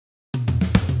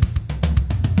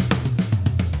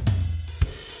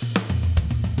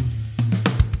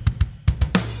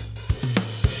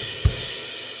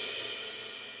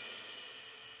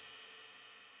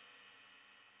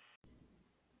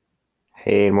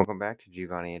Hey, and welcome back to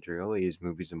Giovanni Andreoli's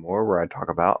Movies and More, where I talk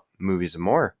about movies and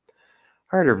more.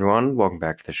 All right, everyone, welcome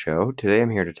back to the show. Today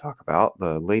I'm here to talk about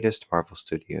the latest Marvel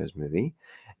Studios movie.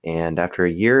 And after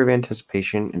a year of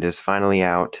anticipation, it is finally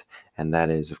out, and that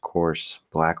is, of course,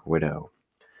 Black Widow.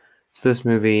 So, this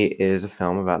movie is a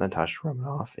film about Natasha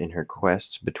Romanoff in her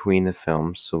quest between the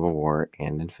films Civil War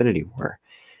and Infinity War.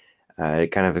 It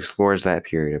kind of explores that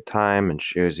period of time and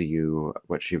shows you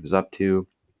what she was up to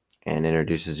and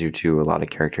introduces you to a lot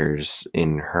of characters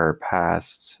in her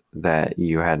past that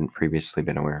you hadn't previously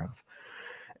been aware of.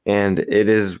 And it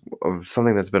is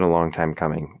something that's been a long time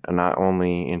coming, not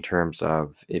only in terms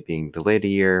of it being delayed a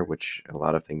year, which a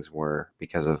lot of things were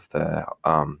because of the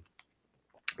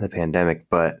pandemic,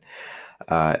 but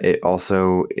it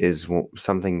also is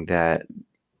something that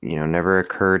never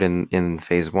occurred in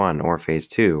phase one or phase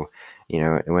two.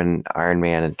 When Iron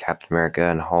Man and Captain America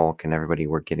and Hulk and everybody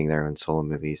were getting their own solo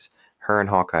movies, her and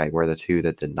Hawkeye were the two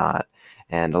that did not.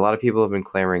 And a lot of people have been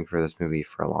clamoring for this movie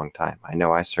for a long time. I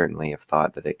know I certainly have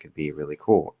thought that it could be really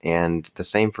cool. And the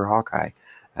same for Hawkeye.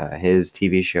 His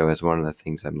TV show is one of the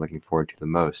things I'm looking forward to the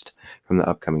most from the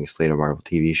upcoming slate of Marvel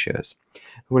TV shows.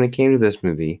 When it came to this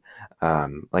movie,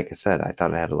 like I said, I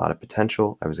thought it had a lot of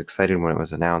potential. I was excited when it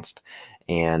was announced.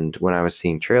 And when I was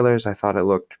seeing trailers, I thought it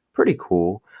looked pretty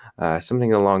cool.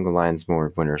 Something along the lines more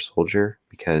of Winter Soldier,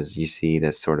 because you see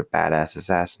this sort of badass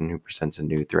assassin who presents a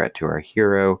new threat to our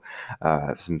hero,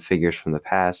 some figures from the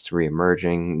past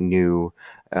re-emerging, new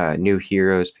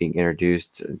heroes being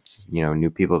introduced,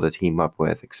 new people to team up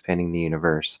with, expanding the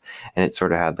universe, and it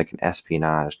sort of had like an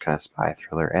espionage kind of spy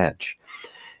thriller edge.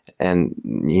 And,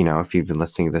 if you've been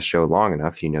listening to the show long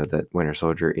enough, you know that Winter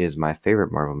Soldier is my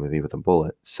favorite Marvel movie with a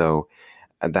bullet. So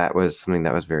that was something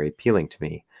that was very appealing to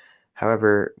me.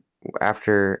 However,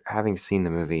 after having seen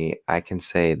the movie, I can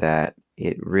say that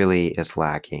it really is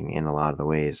lacking in a lot of the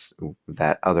ways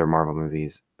that other Marvel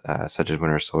movies, such as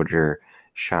Winter Soldier,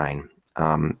 shine.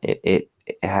 It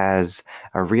has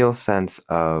a real sense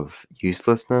of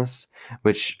uselessness,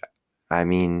 which, I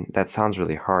mean, that sounds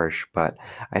really harsh, but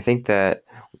I think that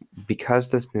because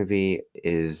this movie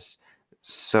is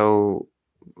so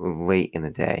late in the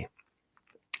day,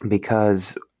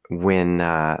 because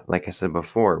like I said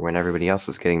before, when everybody else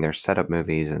was getting their setup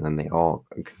movies and then they all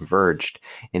converged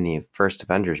in the first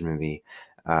Avengers movie,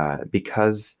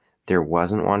 because there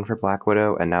wasn't one for Black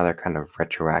Widow, and now they're kind of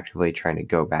retroactively trying to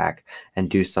go back and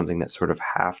do something that sort of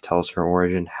half tells her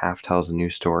origin, half tells a new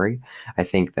story. I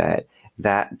think that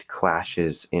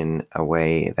clashes in a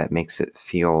way that makes it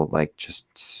feel like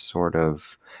just sort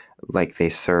of like they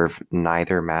serve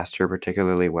neither master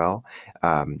particularly well.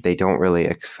 They don't really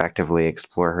effectively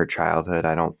explore her childhood,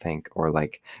 I don't think, or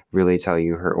like really tell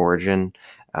you her origin.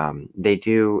 They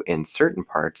do in certain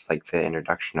parts, like the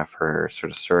introduction of her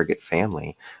sort of surrogate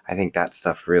family. I think that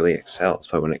stuff really excels.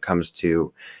 But when it comes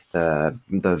to the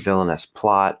villainous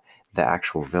plot, the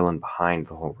actual villain behind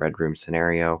the whole Red Room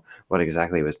scenario, what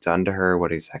exactly was done to her,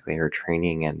 what exactly her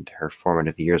training and her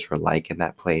formative years were like in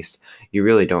that place, you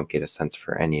really don't get a sense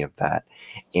for any of that.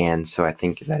 And so I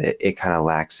think that it kind of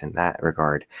lacks in that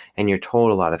regard. And you're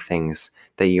told a lot of things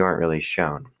that you aren't really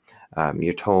shown.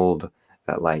 You're told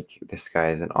that like this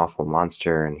guy is an awful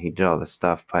monster and he did all this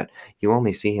stuff, but you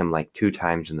only see him like two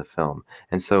times in the film.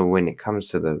 And so when it comes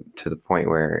to the point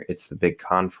where it's the big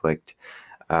conflict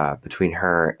between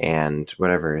her and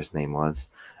whatever his name was,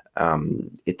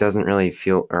 it doesn't really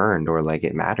feel earned or like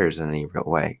it matters in any real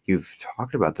way. You've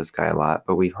talked about this guy a lot,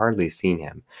 but we've hardly seen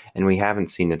him, and we haven't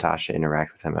seen Natasha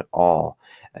interact with him at all.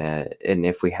 And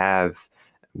if we have,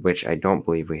 which I don't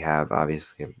believe we have,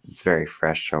 obviously it's very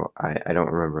fresh, so I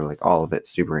don't remember like all of it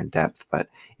super in depth. But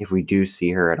if we do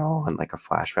see her at all in like a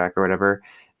flashback or whatever,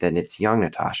 then it's young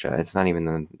Natasha. It's not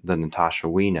even the Natasha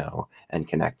we know and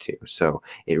connect to. So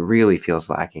it really feels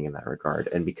lacking in that regard.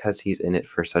 And because he's in it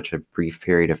for such a brief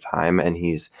period of time and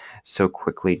he's so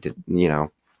quickly,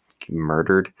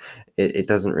 murdered, it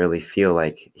doesn't really feel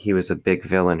like he was a big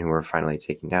villain who we're finally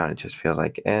taking down. It just feels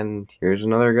like, and here's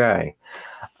another guy.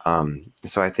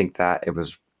 So I think that it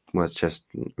was just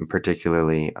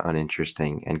particularly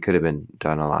uninteresting and could have been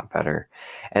done a lot better.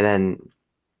 And then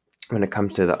when it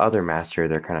comes to the other master,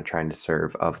 they're kind of trying to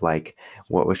serve of like,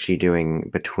 what was she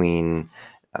doing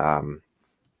um,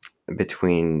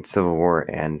 between Civil War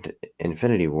and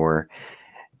Infinity War?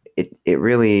 It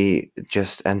really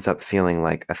just ends up feeling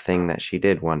like a thing that she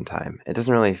did one time. It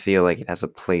doesn't really feel like it has a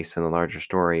place in the larger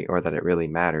story or that it really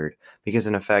mattered, because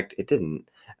in effect it didn't.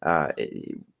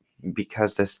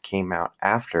 Because this came out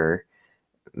after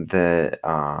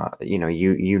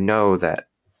you know that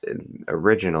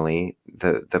originally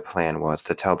the plan was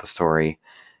to tell the story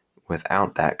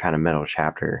without that kind of middle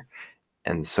chapter.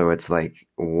 And so it's like,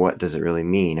 what does it really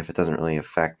mean if it doesn't really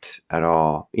affect at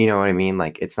all? You know what I mean?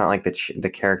 Like, it's not like the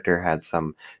character had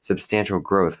some substantial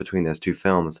growth between those two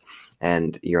films,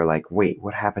 and you're like, wait,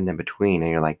 what happened in between? And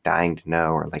you're like dying to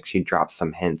know, or like she drops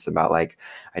some hints about like,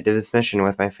 I did this mission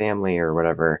with my family or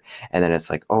whatever, and then it's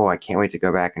like, oh, I can't wait to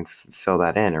go back and fill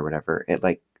that in or whatever. It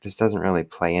like just doesn't really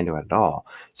play into it at all.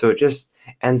 So it just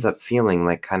ends up feeling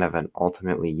like kind of an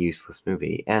ultimately useless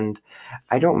movie. And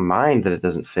I don't mind that it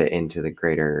doesn't fit into the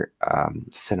greater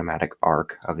cinematic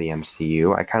arc of the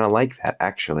MCU. I kind of like that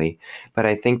actually, but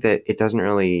I think that it doesn't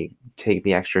really take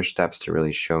the extra steps to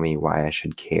really show me why I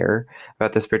should care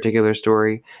about this particular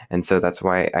story. And so that's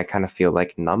why I kind of feel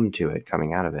like numb to it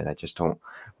coming out of it. I just don't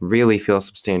really feel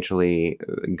substantially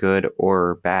good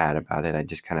or bad about it. I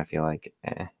just kind of feel like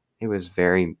it was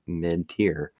very mid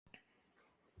tier.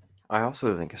 I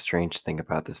also think a strange thing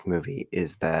about this movie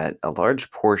is that a large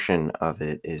portion of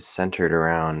it is centered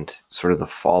around sort of the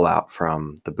fallout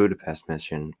from the Budapest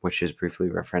mission, which is briefly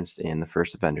referenced in the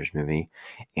first Avengers movie,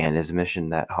 and is a mission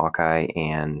that Hawkeye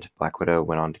and Black Widow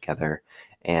went on together,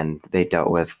 and they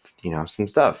dealt with, some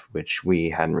stuff which we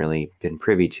hadn't really been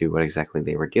privy to what exactly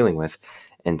they were dealing with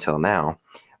until now.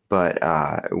 But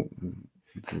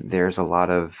there's a lot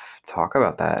of talk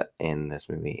about that in this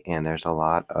movie, and there's a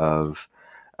lot of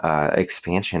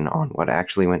expansion on what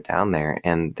actually went down there.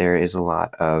 And there is a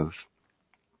lot of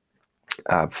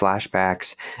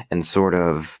flashbacks and sort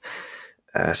of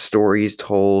stories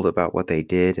told about what they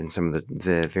did and some of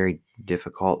the very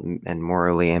difficult and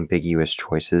morally ambiguous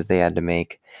choices they had to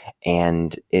make.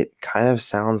 And it kind of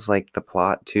sounds like the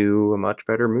plot to a much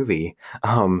better movie.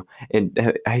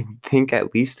 And I think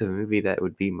at least a movie that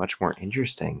would be much more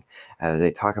interesting. They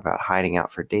talk about hiding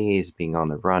out for days, being on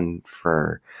the run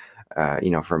from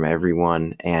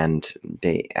everyone, and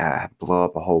they blow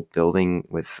up a whole building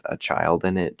with a child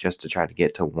in it just to try to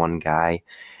get to one guy,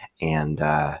 and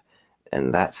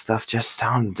and that stuff just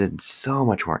sounded so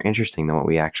much more interesting than what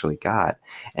we actually got,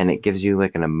 and it gives you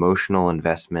like an emotional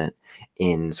investment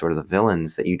in sort of the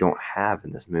villains that you don't have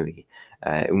in this movie.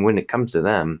 And when it comes to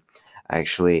them,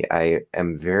 actually, I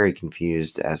am very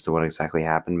confused as to what exactly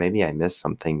happened. Maybe I missed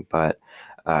something, but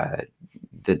uh,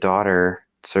 the daughter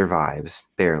survives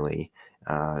barely,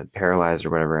 paralyzed or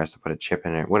whatever, has to put a chip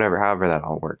in it, whatever, however that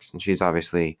all works. And she's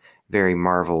obviously very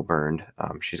Marvel burned.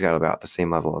 She's got about the same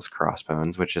level as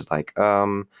Crossbones, which is like, I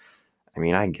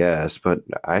mean, I guess, but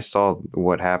I saw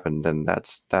what happened, and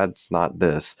that's not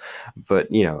this. But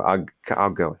I'll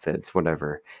go with it. It's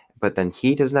whatever. But then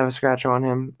he doesn't have a scratch on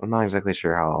him. I'm not exactly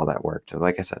sure how all that worked.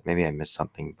 Like I said, maybe I missed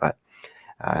something, but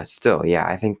still, yeah,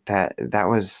 I think that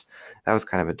was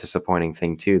kind of a disappointing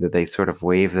thing too, that they sort of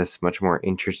wave this much more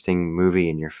interesting movie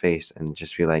in your face and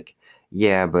just be like,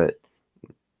 yeah, but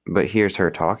here's her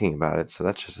talking about it, so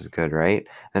that's just as good, right?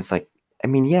 And it's like, I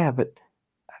mean, yeah, but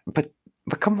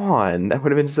but come on, that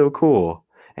would have been so cool.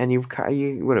 And you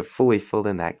would have fully filled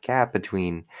in that gap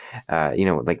between,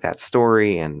 like that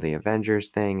story and the Avengers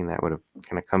thing, and that would have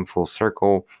kind of come full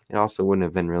circle. It also wouldn't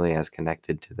have been really as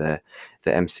connected to the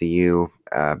MCU,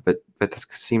 but that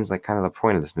seems like kind of the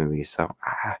point of this movie. So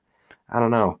I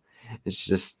don't know. It's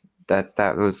just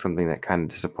that was something that kind of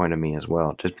disappointed me as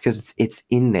well. Just because it's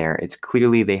in there, it's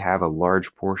clearly they have a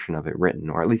large portion of it written,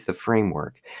 or at least the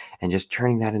framework, and just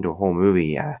turning that into a whole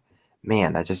movie.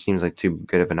 Man, that just seems like too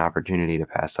good of an opportunity to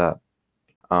pass up.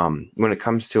 When it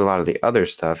comes to a lot of the other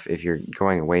stuff, if you're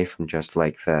going away from just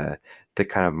like the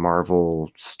kind of Marvel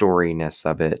storyness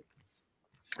of it,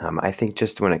 I think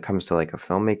just when it comes to like a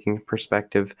filmmaking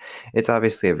perspective, it's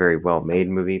obviously a very well made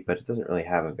movie, but it doesn't really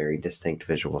have a very distinct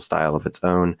visual style of its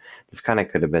own. This kind of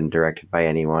could have been directed by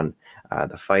anyone.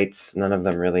 The fights, none of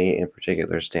them really in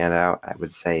particular stand out. I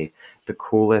would say the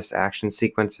coolest action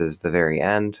sequence is the very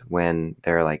end when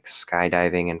they're like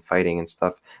skydiving and fighting and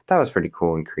stuff. That was pretty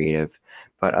cool and creative.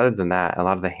 But other than that, a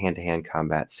lot of the hand to hand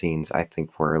combat scenes I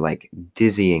think were like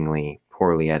dizzyingly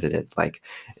poorly edited. Like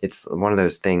it's one of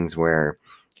those things where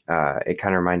it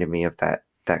kind of reminded me of that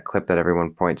clip that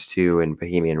everyone points to in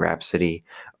Bohemian Rhapsody,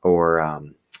 or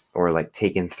like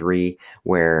Taken 3,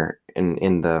 where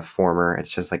in the former it's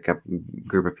just like a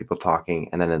group of people talking,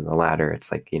 and then in the latter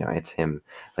it's like it's him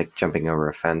like jumping over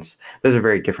a fence. Those are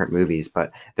very different movies,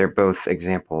 but they're both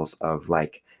examples of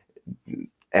like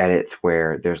edits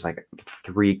where there's like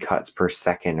 3 cuts per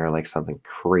second or like something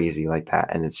crazy like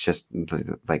that, and it's just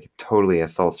like totally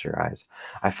assaults your eyes.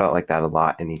 I felt like that a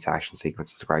lot in these action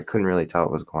sequences where I couldn't really tell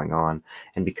what was going on,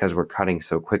 and because we're cutting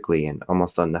so quickly and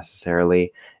almost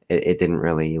unnecessarily, it didn't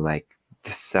really like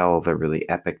sell the really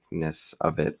epicness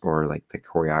of it, or like the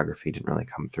choreography didn't really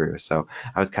come through, so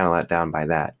I was kind of let down by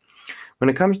that. When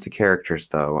it comes to characters,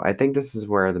 though, I think this is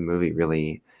where the movie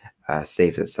really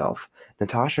saves itself.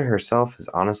 Natasha herself is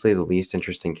honestly the least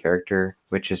interesting character,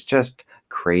 which is just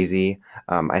crazy.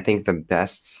 I think the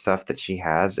best stuff that she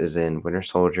has is in Winter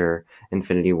Soldier,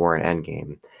 Infinity War, and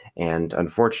Endgame. And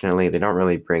unfortunately, they don't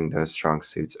really bring those strong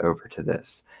suits over to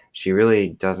this. She really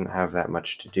doesn't have that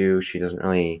much to do. She doesn't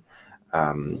really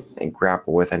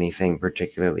grapple with anything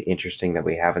particularly interesting that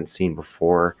we haven't seen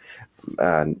before.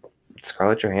 uh,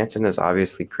 Scarlett Johansson is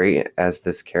obviously great as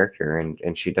this character,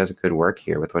 and she does good work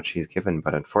here with what she's given,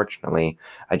 but unfortunately,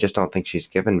 I just don't think she's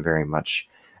given very much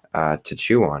to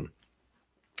chew on.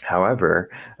 However,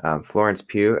 Florence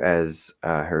Pugh as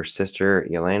her sister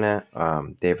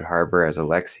Yelena, David Harbour as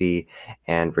Alexei,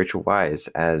 and Rachel Weisz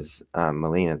as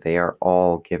Melina, they are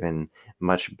all given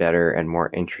much better and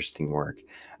more interesting work.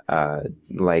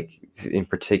 Like in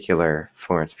particular,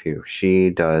 Florence Pugh, she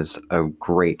does a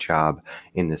great job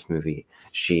in this movie.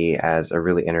 She has a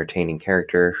really entertaining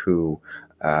character who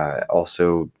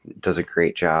also does a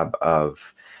great job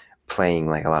of playing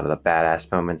like a lot of the badass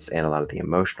moments and a lot of the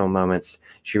emotional moments.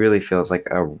 She really feels like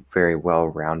a very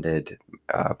well-rounded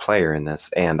player in this,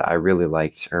 and I really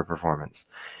liked her performance.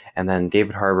 And then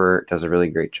David Harbour does a really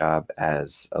great job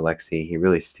as Alexei. He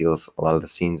really steals a lot of the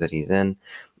scenes that he's in.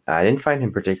 I didn't find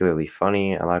him particularly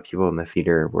funny. A lot of people in the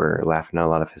theater were laughing at a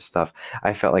lot of his stuff.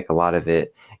 I felt like a lot of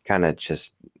it kind of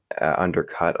just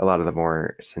undercut a lot of the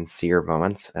more sincere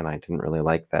moments, and I didn't really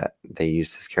like that they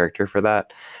used his character for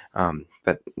that.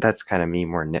 But that's kind of me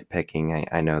more nitpicking.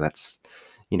 I know that's,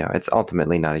 it's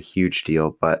ultimately not a huge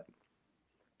deal, but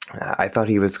I thought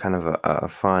he was kind of a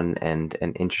fun and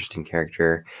an interesting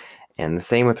character. And the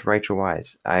same with Rachel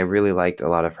Weisz. I really liked a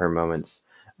lot of her moments.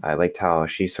 I liked how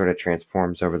she sort of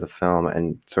transforms over the film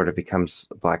and sort of becomes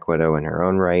Black Widow in her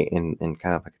own right in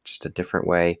kind of like just a different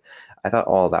way. I thought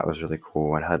all of that was really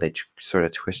cool, and how they sort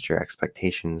of twist your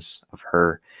expectations of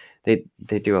her. They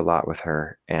do a lot with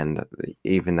her, and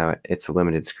even though it's a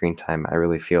limited screen time, I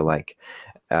really feel like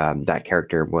that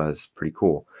character was pretty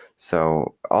cool.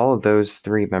 So all of those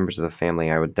three members of the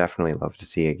family, I would definitely love to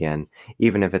see again,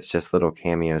 even if it's just little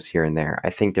cameos here and there.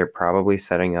 I think they're probably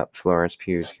setting up Florence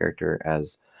Pugh's character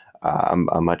as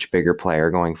a much bigger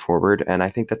player going forward, and I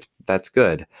think that's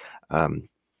good. Um,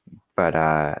 but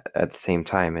at the same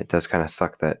time, it does kind of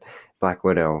suck that Black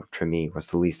Widow, to me,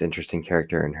 was the least interesting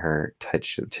character in her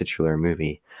titular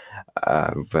movie.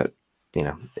 But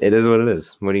it is what it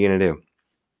is. What are you gonna do?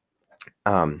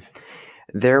 Um,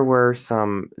 there were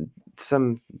some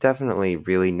definitely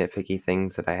really nitpicky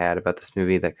things that I had about this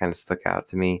movie that kind of stuck out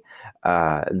to me.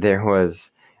 There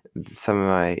was some of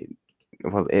my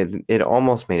well, it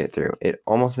almost made it through. It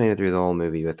almost made it through the whole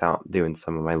movie without doing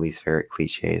some of my least favorite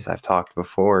cliches. I've talked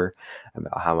before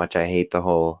about how much I hate the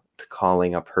whole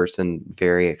calling a person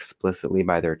very explicitly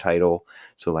by their title.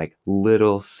 So like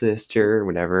little sister,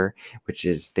 whatever, which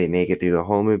is they make it through the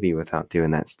whole movie without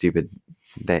doing that stupid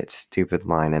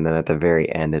line, and then at the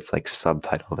very end it's like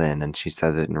subtitled in and she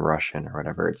says it in Russian or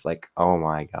whatever. It's like, oh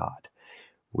my god,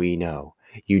 we know.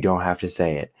 You don't have to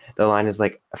say it. The line is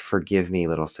like, forgive me,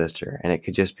 little sister. And it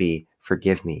could just be,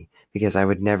 forgive me. Because I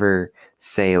would never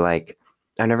say, like,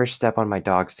 I never step on my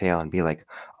dog's tail and be like,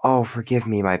 oh, forgive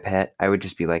me, my pet. I would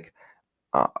just be like,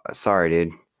 sorry,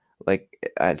 dude. Like,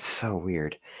 it's so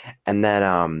weird. And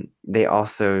then they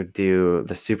also do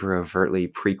the super overtly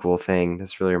prequel thing.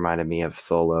 This really reminded me of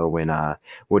Solo when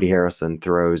Woody Harrelson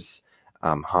throws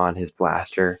Han his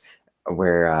blaster,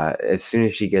 where as soon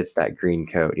as she gets that green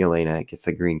coat, Yelena gets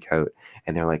the green coat,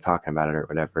 and they're like talking about it or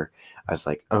whatever. I was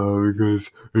like, oh, because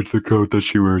it's the coat that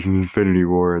she wears in Infinity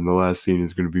War, and the last scene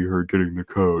is going to be her getting the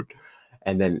coat.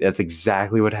 And then that's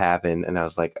exactly what happened. And I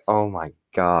was like, oh my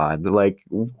God, like,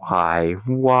 why?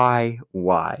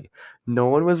 No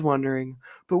one was wondering,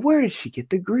 but where did she get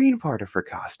the green part of her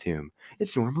costume?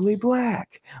 It's normally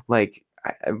black. Like,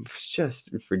 it's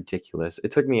just ridiculous. It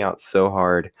took me out so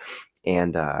hard.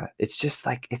 And it's just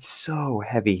like, it's so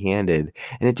heavy handed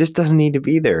and it just doesn't need to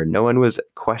be there. No one was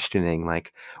questioning,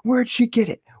 like, where'd she get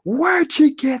it? Where'd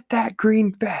she get that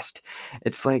green vest?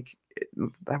 It's like,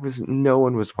 that was no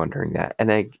one was wondering that. And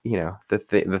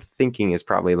the thinking is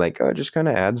probably like, oh, it just kind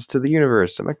of adds to the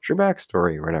universe, some extra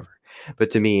backstory or whatever. But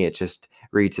to me, it just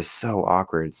reads as so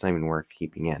awkward. It's not even worth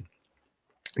keeping in.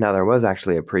 Now, there was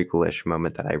actually a prequel-ish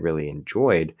moment that I really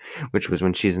enjoyed, which was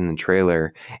when she's in the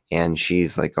trailer and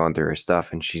she's like going through her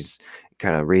stuff and she's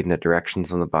kind of reading the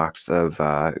directions on the box of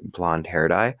blonde hair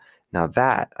dye. Now,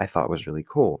 that I thought was really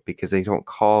cool because they don't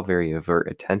call very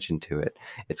overt attention to it.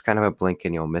 It's kind of a blink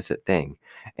and you'll miss it thing.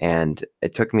 And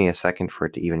it took me a second for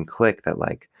it to even click that,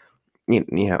 like,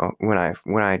 when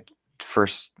I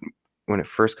first when it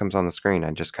first comes on the screen,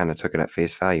 I just kind of took it at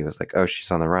face value. It was like, oh,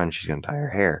 she's on the run. She's going to dye her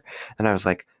hair. And I was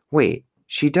like, wait,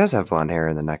 she does have blonde hair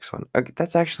in the next one. Okay,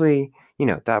 that's actually,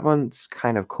 that one's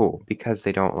kind of cool because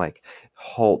they don't like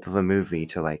halt the movie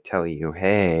to like tell you,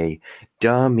 hey,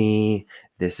 dummy,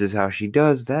 this is how she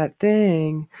does that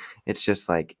thing. It's just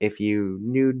like if you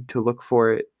knew to look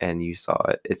for it and you saw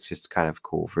it, it's just kind of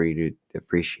cool for you to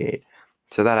appreciate.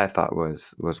 So that I thought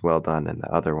was well done, and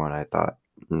the other one I thought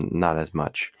not as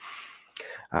much.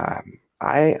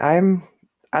 I'm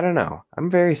I don't know. I'm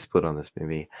very split on this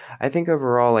movie. I think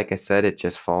overall, like I said, it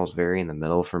just falls very in the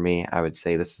middle for me. I would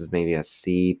say this is maybe a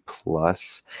C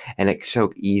plus, and it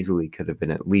so easily could have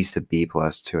been at least a B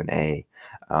plus to an A.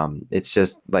 It's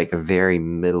just like a very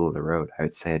middle of the road. I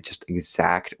would say just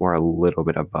exact or a little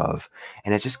bit above,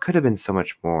 and it just could have been so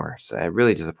much more. So it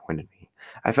really disappointed me.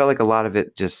 I felt like a lot of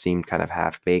it just seemed kind of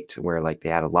half baked, where like they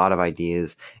had a lot of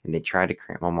ideas and they tried to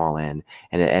cram them all in,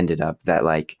 and it ended up that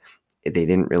like they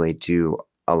didn't really do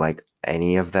like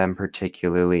any of them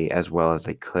particularly as well as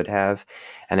they could have.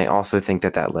 And I also think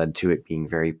that that led to it being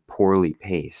very poorly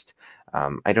paced.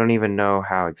 I don't even know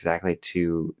how exactly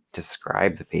to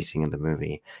describe the pacing of the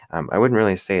movie. I wouldn't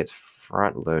really say it's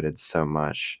front loaded so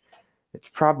much. It's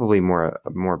probably more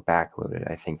backloaded.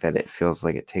 I think that it feels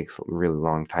like it takes a really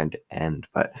long time to end,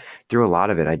 but through a lot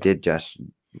of it, I did just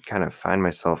kind of find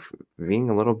myself being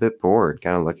a little bit bored,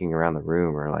 kind of looking around the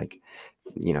room or like,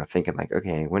 thinking like,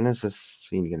 okay, when is this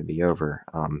scene going to be over?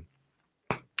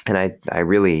 And I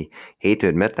really hate to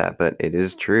admit that, but it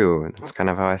is true. That's kind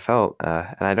of how I felt.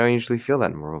 And I don't usually feel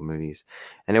that in Marvel movies.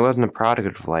 And it wasn't a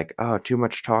product of like, oh, too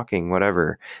much talking,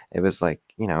 whatever. It was like,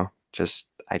 just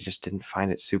I just didn't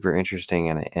find it super interesting,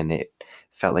 and it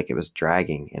felt like it was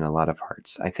dragging in a lot of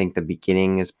parts. I think the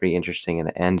beginning is pretty interesting and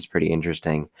the end is pretty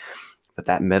interesting. But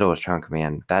that middle chunk,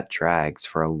 man, that drags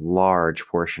for a large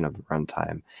portion of the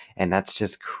runtime. And that's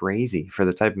just crazy for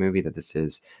the type of movie that this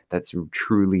is. That's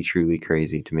truly, truly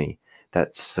crazy to me.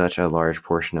 That such a large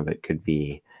portion of it could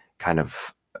be kind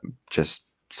of just,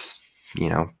 you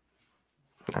know,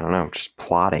 I don't know, just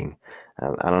plotting.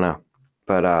 I don't know.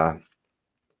 But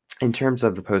in terms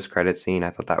of the post-credit scene,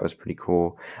 I thought that was pretty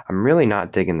cool. I'm really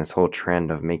not digging this whole trend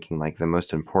of making like the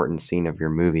most important scene of your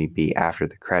movie be after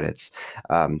the credits.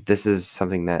 This is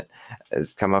something that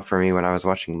has come up for me when I was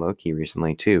watching Loki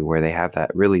recently too, where they have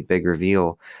that really big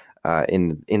reveal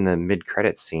in the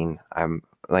mid-credit scene. I'm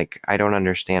like, I don't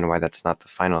understand why that's not the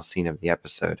final scene of the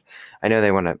episode. I know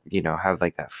they want to, have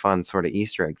like that fun sort of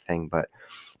Easter egg thing, but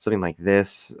something like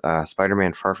this,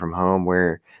 Spider-Man: Far From Home,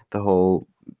 where the whole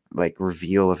like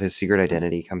reveal of his secret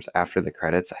identity comes after the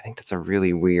credits. I think that's a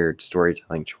really weird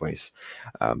storytelling choice,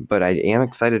 but I am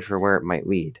excited for where it might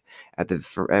lead.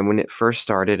 And when it first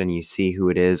started and you see who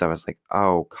it is, I was like,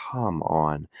 oh come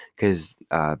on, because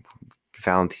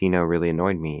Valentino really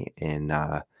annoyed me in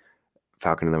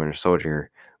Falcon and the Winter Soldier.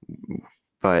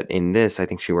 But in this, I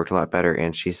think she worked a lot better,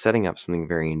 and she's setting up something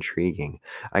very intriguing.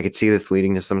 I could see this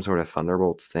leading to some sort of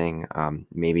Thunderbolts thing.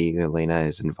 Maybe Elena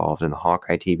is involved in the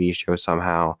Hawkeye TV show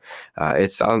somehow.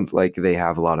 It sounds like they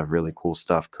have a lot of really cool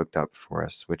stuff cooked up for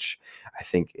us, which I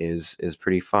think is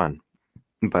pretty fun.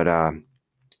 But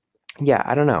yeah,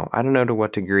 I don't know. I don't know to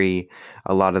what degree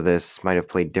a lot of this might have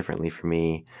played differently for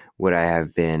me. Would I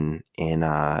have been in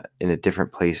a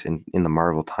different place in the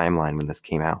Marvel timeline when this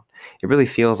came out? It really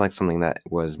feels like something that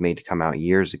was made to come out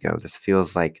years ago. This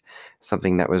feels like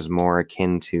something that was more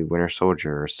akin to Winter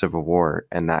Soldier or Civil War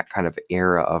and that kind of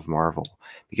era of Marvel.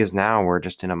 Because now we're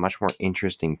just in a much more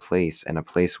interesting place, and a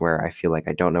place where I feel like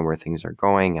I don't know where things are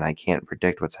going and I can't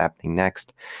predict what's happening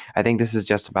next. I think this is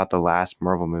just about the last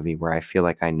Marvel movie where I feel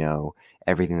like I know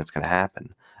everything that's going to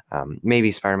happen.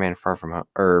 Maybe Spider-Man: Far From Home,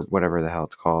 or whatever the hell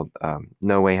it's called,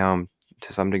 No Way Home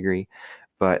to some degree,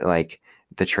 but like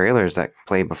the trailers that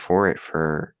play before it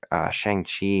for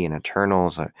Shang-Chi and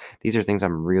Eternals, these are things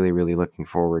I'm really, really looking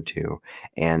forward to.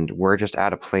 And we're just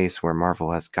at a place where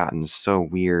Marvel has gotten so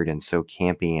weird and so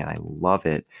campy, and I love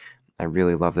it. I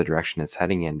really love the direction it's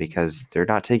heading in because they're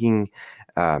not taking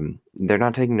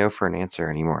no for an answer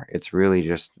anymore. It's really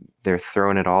just they're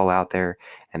throwing it all out there,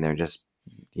 and they're just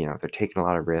they're taking a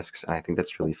lot of risks, and I think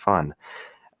that's really fun.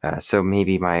 So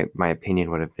maybe my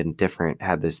opinion would have been different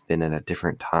had this been in a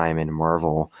different time in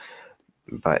Marvel,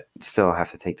 but still have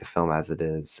to take the film as it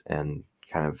is and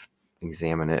kind of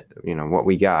examine it, what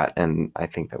we got. And I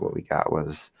think that what we got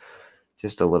was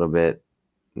just a little bit,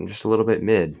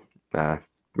 mid. Uh,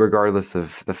 Regardless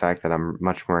of the fact that I'm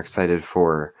much more excited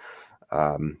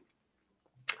um,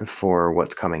 for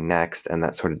what's coming next, and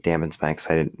that sort of dampens my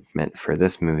excitement for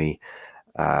this movie.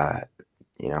 Uh,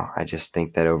 I just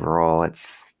think that overall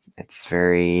it's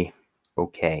very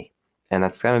okay. and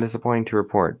that's kind of disappointing to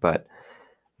report, but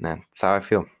that's how I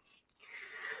feel.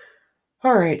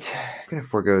 All right, I'm gonna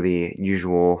forego the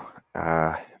usual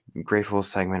grateful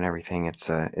segment. Everything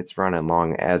it's running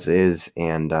long as is,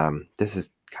 and this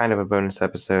is kind of a bonus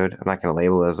episode. I'm not gonna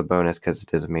label it as a bonus because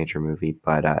it is a major movie,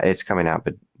 but it's coming out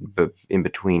but in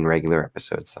between regular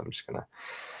episodes. So I'm just gonna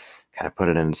kind of put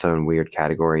it in its own weird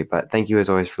category. But thank you as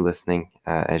always for listening.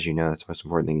 As you know, that's the most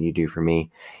important thing you do for me,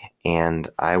 and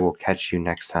I will catch you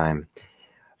next time.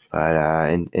 But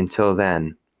until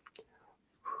then.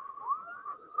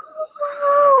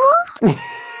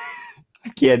 I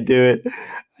can't do it.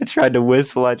 I tried to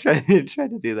whistle. I tried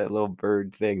to do that little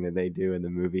bird thing that they do in the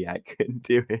movie. I couldn't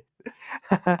do it.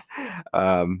 I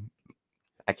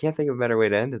can't think of a better way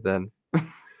to end it then.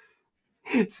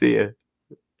 See ya.